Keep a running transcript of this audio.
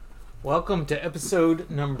Welcome to episode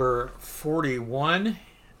number 41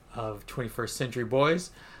 of 21st Century Boys.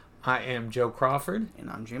 I am Joe Crawford. And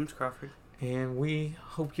I'm James Crawford. And we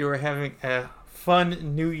hope you are having a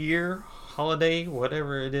fun New Year, holiday,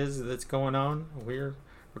 whatever it is that's going on. We're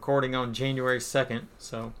recording on January 2nd,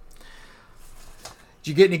 so... Did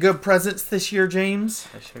you get any good presents this year, James?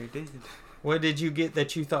 I sure did. What did you get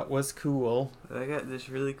that you thought was cool? I got this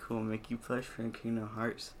really cool Mickey plush from Kingdom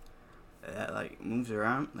Hearts that moves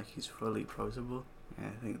around like he's fully posable. And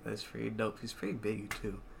I think that's pretty dope. He's pretty big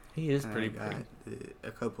too. He is and pretty I got big.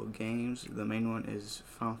 a couple of games. The main one is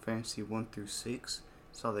Final Fantasy 1 through 6.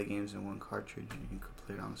 It's all the games in one cartridge and you can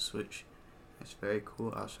play it on the Switch. It's very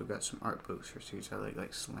cool. I also got some art books for series I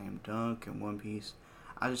like Slam Dunk and One Piece.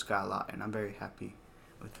 I just got a lot and I'm very happy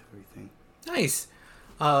with everything. Nice.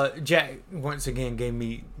 Jack once again gave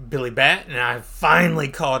me Billy Bat, and I finally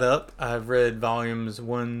caught up. I've read volumes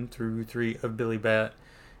 1 through 3 of Billy Bat,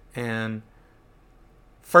 and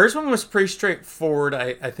first one was pretty straightforward,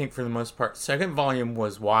 I think, for the most part. Second volume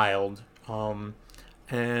was wild, and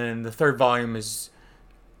the third volume is...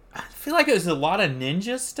 I feel like it was a lot of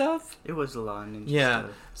ninja stuff. It was a lot of ninja stuff.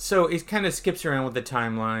 stuff. So it kind of skips around with the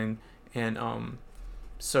timeline, and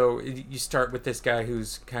so you start with this guy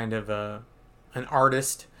who's kind of an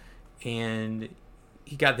artist, and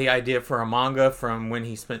he got the idea for a manga from when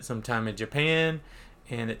he spent some time in Japan,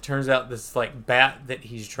 and it turns out this bat that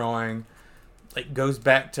he's drawing goes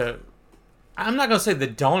back to, I'm not gonna say the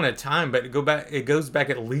dawn of time, but it goes back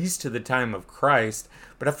at least to the time of Christ.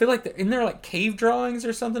 But I feel like isn't there cave drawings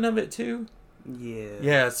or something of it too?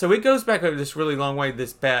 Yeah, so it goes back over this really long way,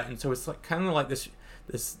 this bat, and so it's kind of like this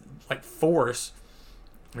force.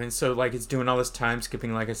 And so, it's doing all this time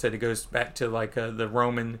skipping. Like I said, it goes back to, the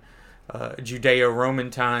Roman, Judeo-Roman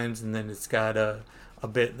times. And then it's got a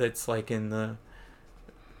bit that's, in the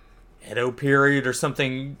Edo period or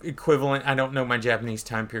something equivalent. I don't know my Japanese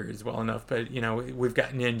time periods well enough. But, we've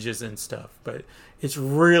got ninjas and stuff. But it's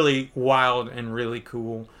really wild and really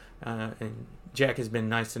cool. And Jack has been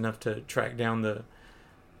nice enough to track down I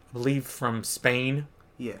believe, from Spain.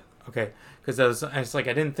 Yeah. Okay, because I was like,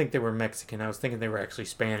 I didn't think they were Mexican. I was thinking they were actually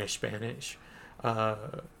Spanish,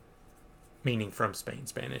 meaning from Spain,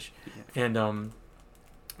 Spanish. Yeah. And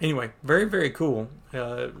anyway, very, very cool.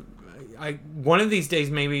 One of these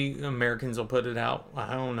days, maybe Americans will put it out.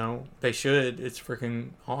 I don't know. They should. It's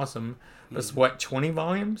freaking awesome. Yeah. It's 20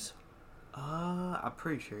 volumes? I'm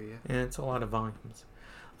pretty sure, yeah. Yeah, it's a lot of volumes.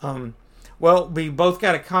 Well, we both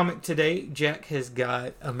got a comic today. Jack has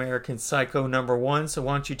got American Psycho #1, so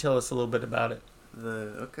why don't you tell us a little bit about it?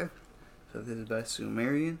 Okay. So this is by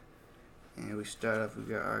Sumerian, and we start off, we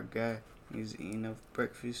got our guy. He's eating up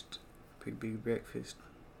breakfast, pretty big breakfast.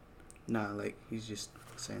 He's just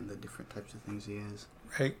saying the different types of things he has.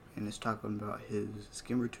 Right. And it's talking about his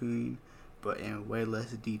skin routine, but in way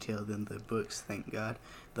less detail than the books, thank God.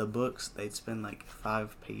 The books, they'd spend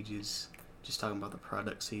 5 pages just talking about the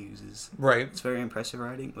products he uses. Right. It's very impressive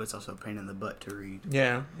writing, but it's also a pain in the butt to read.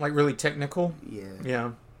 Yeah, really technical. Yeah.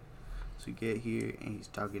 Yeah. So we get here, and he's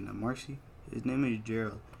talking to Marcy. His name is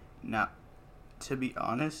Gerald. Now, to be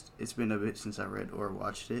honest, it's been a bit since I read or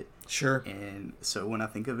watched it. Sure. And so when I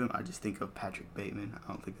think of him, I just think of Patrick Bateman. I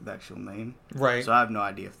don't think of the actual name. Right. So I have no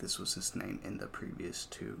idea if this was his name in the previous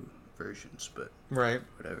 2 versions, but right.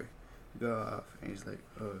 Whatever. We go off, and he's like,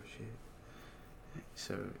 oh, shit.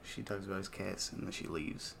 So she talks about his cats, and then she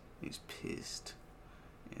leaves. He's pissed.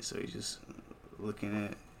 And so he's just looking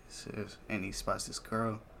at it, and he spots this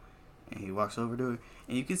girl, and he walks over to her.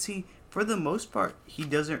 And you can see, for the most part, he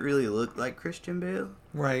doesn't really look like Christian Bale.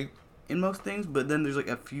 Right. In most things, but then there's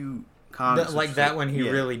a few comments. That one he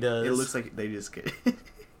really does. It looks like they just get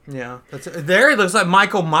yeah. There it looks like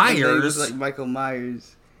Michael Myers. It looks like Michael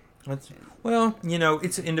Myers. Well,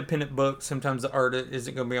 it's an independent book. Sometimes the art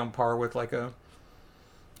isn't going to be on par with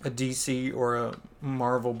a DC or a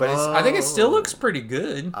Marvel, but I think it still looks pretty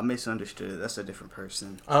good. I misunderstood. That's a different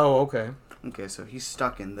person. Oh, okay. Okay, so he's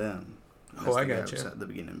stalking them. That's I got you. At the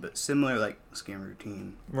beginning, but similar skin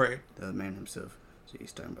routine. Right. The man himself. So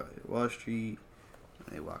he's talking about Wall Street,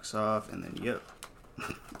 and he walks off, and then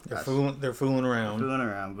they're fooling around. Fooling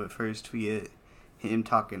around, but first we get him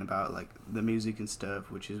talking about the music and stuff,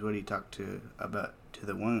 which is what he talked to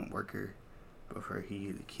the one worker before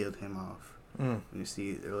he killed him off. And you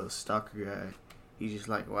see the little stalker guy. He's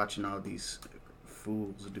just watching all these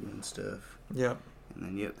fools doing stuff. Yep. And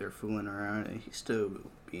then they're fooling around, and he's still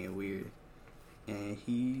being weird. And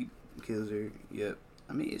he kills her. Yep.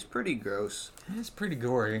 I mean, it's pretty gross. It's pretty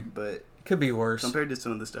gory, but it could be worse compared to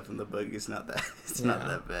some of the stuff in the book. It's not that. It's not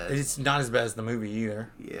that bad. It's not as bad as the movie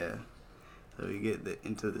either. Yeah. So we get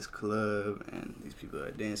into this club, and these people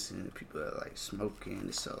are dancing, people are like smoking.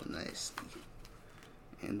 It's so nasty.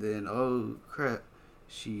 And then, oh crap,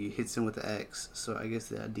 she hits him with the axe. So I guess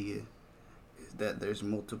the idea is that there's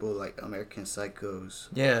multiple like American Psychos.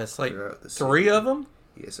 Yeah, it's like throughout the 3 series. of them.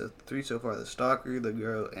 Yeah, so 3 so far: the stalker, the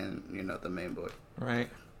girl, and the main boy.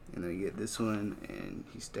 Right. And then we get this one, and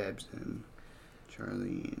he stabs him,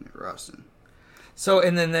 Charlie and Rawson. So,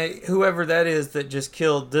 and then whoever that is that just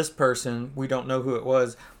killed this person, we don't know who it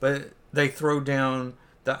was, but they throw down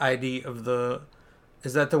the ID of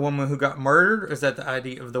is that the woman who got murdered, or is that the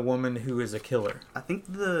ID of the woman who is a killer? I think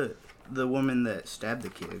the woman that stabbed the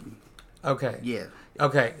kid. Okay. Yeah.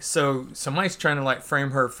 Okay, so somebody's trying to like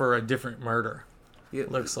frame her for a different murder. Yeah.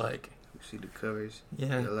 Looks like. See the covers.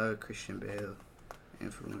 Yeah. A lot of Christian Bale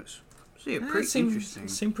influence. So yeah, pretty interesting.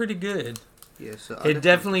 Seemed pretty good. Yeah, so it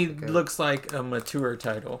definitely looks like a mature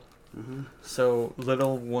title. Mm-hmm. So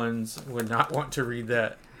little ones would not want to read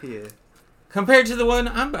that. Yeah. Compared to the one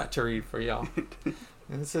I'm about to read for y'all.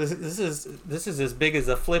 And this is as big as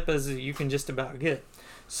a flip as you can just about get.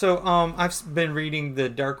 So I've been reading the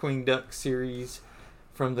Darkwing Duck series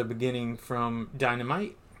from the beginning, from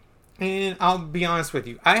Dynamite. And I'll be honest with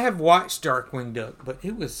you, I have watched Darkwing Duck, but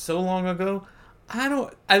it was so long ago.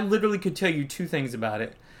 I literally could tell you 2 things about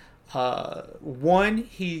it. One,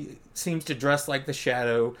 he seems to dress like the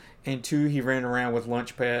Shadow, and 2, he ran around with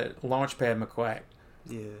Launchpad McQuack.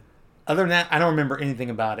 Yeah. Other than that, I don't remember anything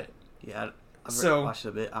about it. Yeah, I've So- watched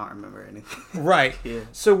a bit. I don't remember anything. Right. Yeah.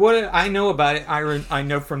 So what I know about it, I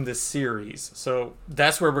know from this series. So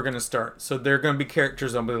that's where we're going to start. So there are going to be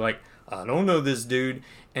characters I'll be like, I don't know this dude.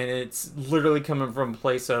 And it's literally coming from a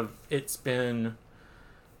place of, it's been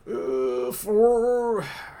I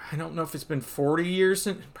don't know if it's been 40 years,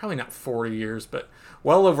 probably not 40 years, but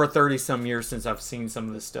well over 30 some years since I've seen some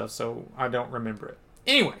of this stuff. So I don't remember it.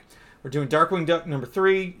 Anyway, we're doing Darkwing Duck number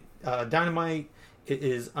 3, Dynamite. It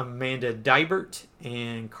is Amanda Dibert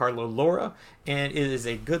and Carlo Laura, and it is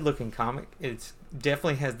a good-looking comic. It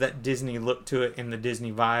definitely has that Disney look to it and the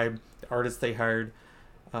Disney vibe. The artist they hired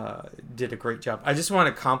did a great job. I just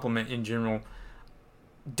want to compliment in general.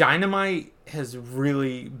 Dynamite has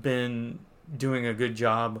really been doing a good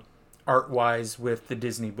job art-wise with the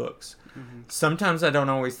Disney books. Mm-hmm. Sometimes I don't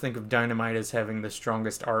always think of Dynamite as having the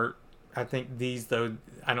strongest art. I think these, though,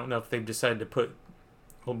 I don't know if they've decided to put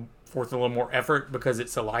forth a little more effort because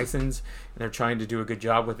it's a license and they're trying to do a good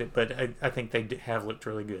job with it, but I think they have looked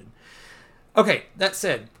really good. Okay, that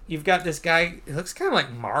said, you've got this guy, it looks kind of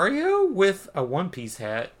like Mario with a one-piece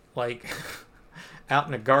hat, like out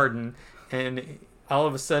in a garden, and all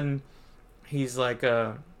of a sudden he's like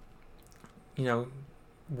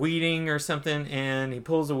weeding or something, and he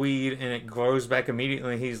pulls a weed and it grows back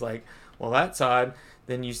immediately. He's like, well, that's odd.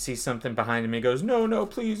 Then you see something behind him. He goes, no,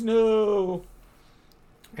 please, no.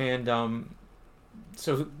 And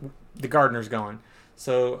so the gardener's gone.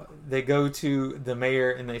 So they go to the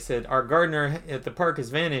mayor and they said, our gardener at the park has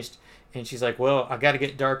vanished. And she's like, well, I got to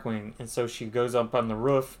get Darkwing. And so she goes up on the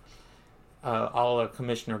roof, a la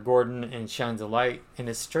Commissioner Gordon, and shines a light. And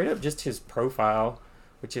it's straight up just his profile,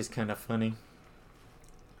 which is kind of funny.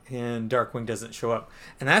 And Darkwing doesn't show up.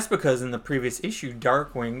 And that's because in the previous issue,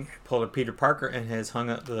 Darkwing pulled a Peter Parker and has hung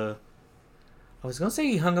up I was going to say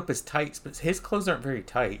he hung up his tights, but his clothes aren't very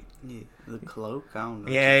tight. Yeah, the cloak? I don't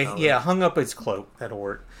know. Yeah, hung up his cloak. That'll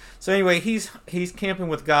work. So anyway, he's camping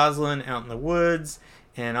with Goslin out in the woods,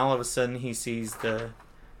 and all of a sudden he sees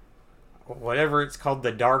whatever it's called,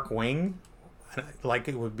 the Dark Wing. Like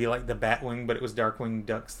it would be like the Batwing, but it was Darkwing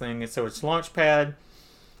Duck's thing. And so it's Launchpad.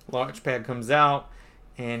 Launchpad comes out,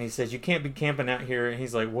 and he says, you can't be camping out here. And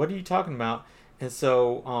he's like, what are you talking about? And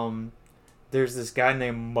so there's this guy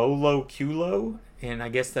named Molo Culo, and I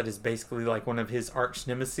guess that is basically like one of his arch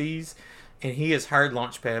nemesis. And he has hired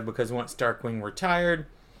Launchpad because once Darkwing retired,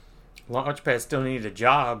 Launchpad still needed a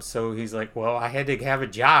job. So he's like, well, I had to have a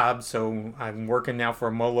job, so I'm working now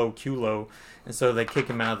for Molo Culo. And so they kick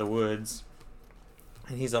him out of the woods,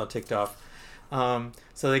 and he's all ticked off.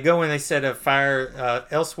 So they go and they set a fire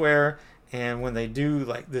elsewhere, and when they do,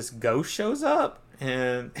 like, this ghost shows up.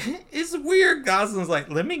 And it's weird. Goslin's like,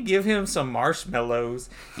 let me give him some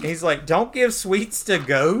marshmallows. And he's like, don't give sweets to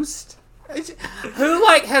ghost. Who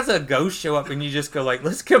like has a ghost show up and you just go like,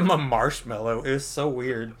 let's give him a marshmallow? It was so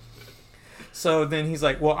weird. So then he's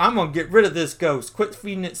like, well, I'm going to get rid of this ghost. Quit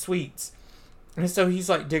feeding it sweets. And so he's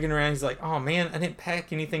like digging around. He's like, oh man, I didn't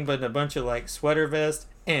pack anything but a bunch of like sweater vests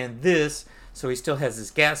and this. So he still has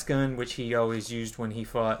his gas gun, which he always used when he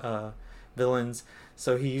fought villains.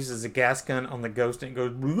 So he uses a gas gun on the ghost and it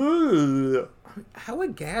goes, bleh. How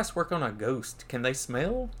would gas work on a ghost? Can they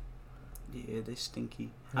smell? Yeah, they stinky.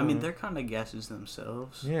 I mean, they're kind of gases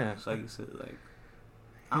themselves. Yeah. So like you said, like,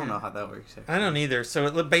 I don't know how that works. Actually. I don't either.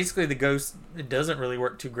 So basically the ghost, it doesn't really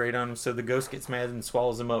work too great on him. So the ghost gets mad and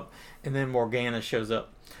swallows him up. And then Morgana shows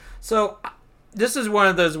up. So this is one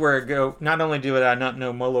of those where I go, not only do I not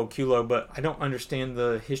know Molo Culo, but I don't understand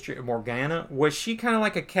the history of Morgana. Was she kind of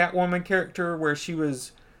like a Catwoman character where she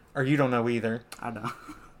was, or you don't know either? I know.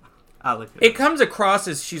 I'll look It comes across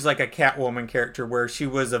as she's like a Catwoman character where she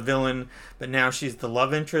was a villain, but now she's the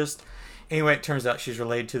love interest. Anyway, it turns out she's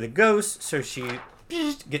related to the ghost, so she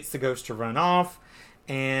gets the ghost to run off.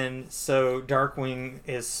 And so Darkwing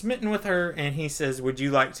is smitten with her, and he says, would you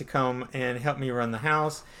like to come and help me run the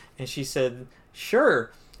house? And she said,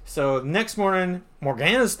 sure. So next morning,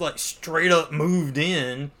 Morgana's like straight up moved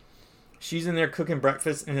in. She's in there cooking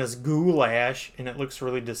breakfast in this goulash, and it looks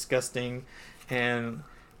really disgusting. And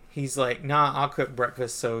he's like, nah, I'll cook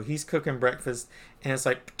breakfast. So he's cooking breakfast, and it's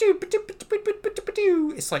like,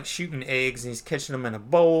 it's like shooting eggs, and he's catching them in a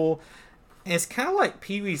bowl. And it's kind of like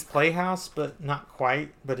Pee-wee's Playhouse, but not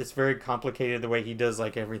quite. But it's very complicated the way he does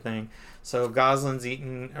like everything. So Gosalyn's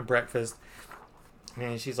eating a breakfast,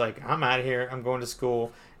 and she's like, I'm out of here. I'm going to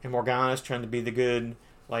school. And Morgana's trying to be the good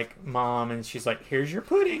like mom, and she's like, here's your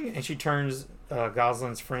pudding. And she turns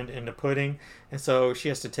Gosalyn's friend into pudding. And so she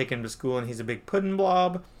has to take him to school, and he's a big pudding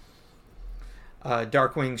blob.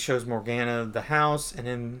 Darkwing shows Morgana the house, and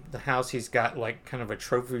in the house he's got like kind of a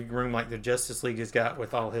trophy room like the Justice League has got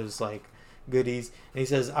with all his like goodies. And he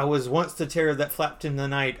says, I was once the terror that flapped in the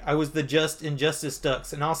night. I was the just injustice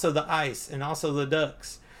ducks, and also the ice, and also the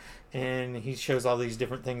ducks. And he shows all these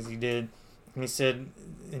different things he did. And he said,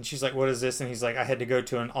 and she's like, what is this? And he's like, I had to go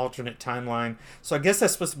to an alternate timeline. So I guess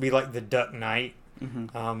that's supposed to be like the Duck Knight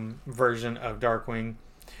version of Darkwing.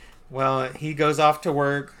 Well, he goes off to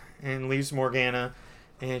work and leaves Morgana.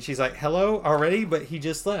 And she's like, hello already? But he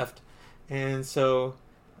just left. And so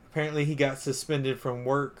apparently he got suspended from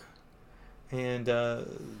work. And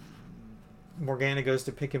Morgana goes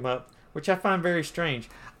to pick him up, which I find very strange.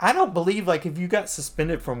 I don't believe, like, if you got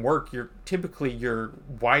suspended from work, typically your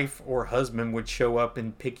wife or husband would show up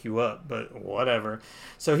and pick you up, but whatever.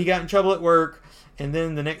 So he got in trouble at work, and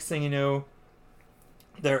then the next thing you know,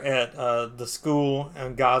 they're at the school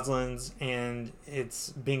and Gosalyn's, and it's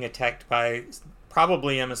being attacked by,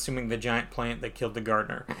 probably, I'm assuming, the giant plant that killed the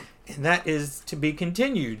gardener. And that is to be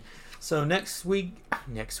continued. So next week,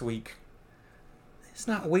 it's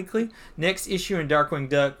not weekly. Next issue in Darkwing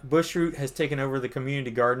Duck, Bushroot has taken over the community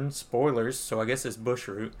garden. Spoilers, so I guess it's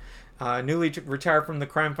Bushroot. Newly retired from the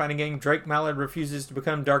crime-fighting gang, Drake Mallard refuses to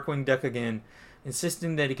become Darkwing Duck again,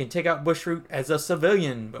 insisting that he can take out Bushroot as a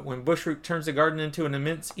civilian. But when Bushroot turns the garden into an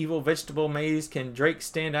immense evil vegetable maze, can Drake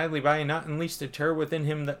stand idly by and not unleash the terror within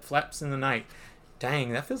him that flaps in the night?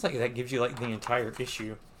 Dang, that feels like that gives you like the entire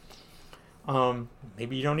issue.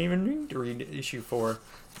 Maybe you don't even need to read issue 4.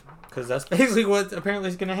 Because that's basically what apparently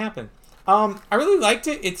is going to happen. I really liked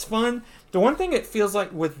it. It's fun. The one thing it feels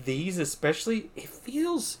like with these especially, it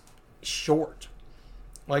feels short.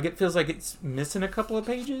 Like it feels like it's missing a couple of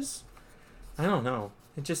pages. I don't know.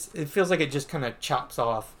 It feels like it just kind of chops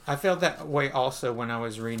off. I felt that way also when I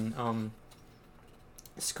was reading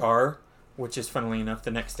Scar, which is funnily enough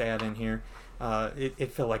the next ad in here.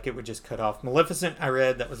 It felt like it would just cut off. Maleficent I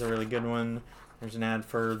read. That was a really good one. There's an ad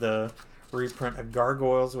for the reprint of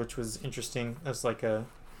Gargoyles, which was interesting. That's like they're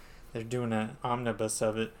doing an omnibus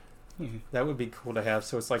of it. Mm-hmm. That would be cool to have.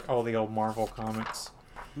 So it's like all the old Marvel comics.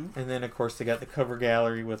 Mm-hmm. And then of course they got the cover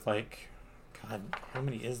gallery with like, God, how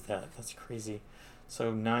many is that? That's crazy.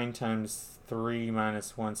 So 9 times 3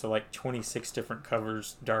 minus 1, so like 26 different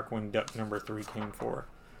covers Darkwing Duck number 3 came for.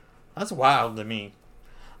 That's wild to me.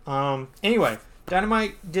 Anyway,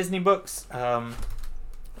 Dynamite Disney Books.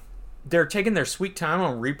 They're taking their sweet time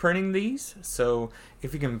on reprinting these, so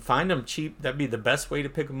if you can find them cheap, that'd be the best way to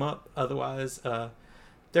pick them up. Otherwise,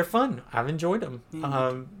 they're fun. I've enjoyed them.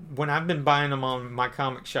 Mm-hmm. When I've been buying them on my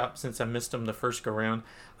comic shop since I missed them the first go round,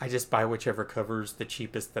 I just buy whichever cover's the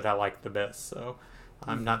cheapest that I like the best. So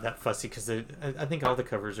I'm not that fussy because I think all the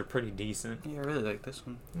covers are pretty decent. Yeah, I really like this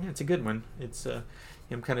one. Yeah, it's a good one. It's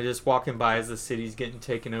I'm kind of just walking by as the city's getting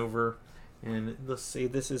taken over, and let's see,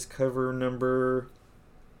 this is cover number.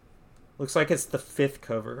 Looks like it's the 5th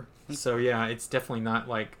cover. So yeah, it's definitely not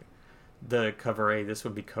like the cover A. This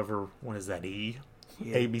would be cover, what is that, E?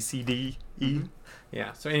 Yeah. A, B, C, D, E? Mm-hmm.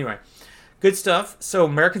 Yeah, so anyway. Good stuff. So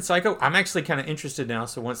American Psycho, I'm actually kind of interested now.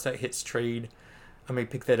 So once that hits trade, I may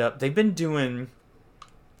pick that up. They've been doing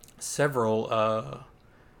several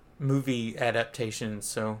movie adaptations.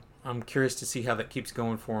 So I'm curious to see how that keeps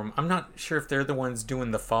going for them. I'm not sure if they're the ones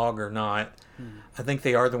doing The Fog or not. I think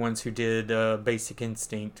they are the ones who did Basic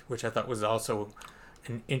Instinct, which I thought was also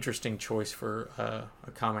an interesting choice for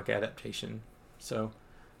a comic adaptation. So,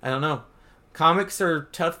 I don't know. Comics are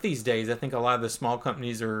tough these days. I think a lot of the small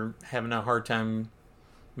companies are having a hard time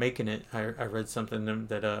making it. I read something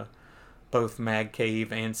that both Mag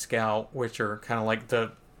Cave and Scout, which are kind of like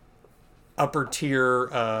the upper tier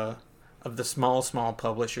of the small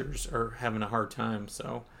publishers, are having a hard time.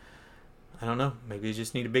 So, I don't know. Maybe they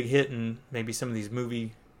just need a big hit, and maybe some of these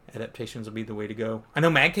movie adaptations will be the way to go. I know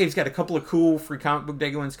Mad Cave's got a couple of cool free comic book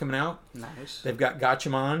day ones coming out. Nice. They've got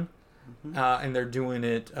Gatchaman, and they're doing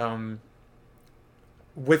it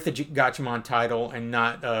with the Gatchaman title and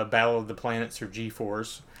not Battle of the Planets or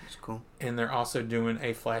G-Force. That's cool. And they're also doing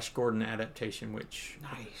a Flash Gordon adaptation, which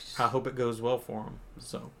Nice. I hope it goes well for them.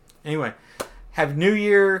 So, anyway, happy New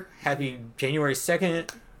Year, happy January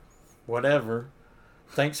 2nd, whatever.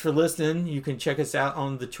 Thanks for listening. You can check us out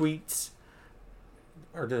on the tweets.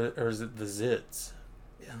 Or is it the zits?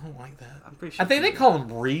 I don't like that. I'm pretty sure. I think they call them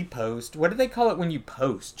repost. What do they call it when you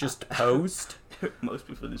post? Just post? Most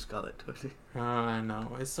people just call it Twitter. I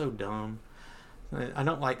know. It's so dumb. I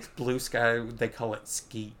don't like Blue Sky. They call it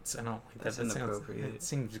skeets. I don't like that. That's inappropriate. It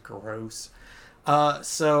seems gross.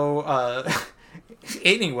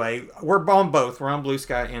 Anyway, we're on both. We're on Blue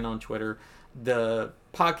Sky and on Twitter. The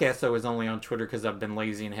podcast, though, is only on Twitter because I've been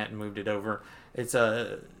lazy and hadn't moved it over. It's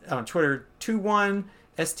on Twitter,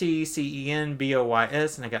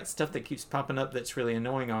 21STCENBOYS, and I got stuff that keeps popping up that's really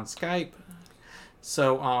annoying on Skype.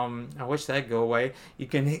 So I wish that'd go away. You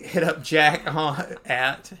can hit up Jack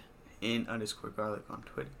at @_garlic on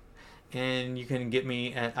Twitter. And you can get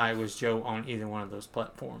me at I Was Joe on either one of those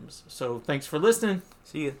platforms. So thanks for listening.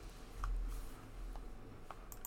 See ya.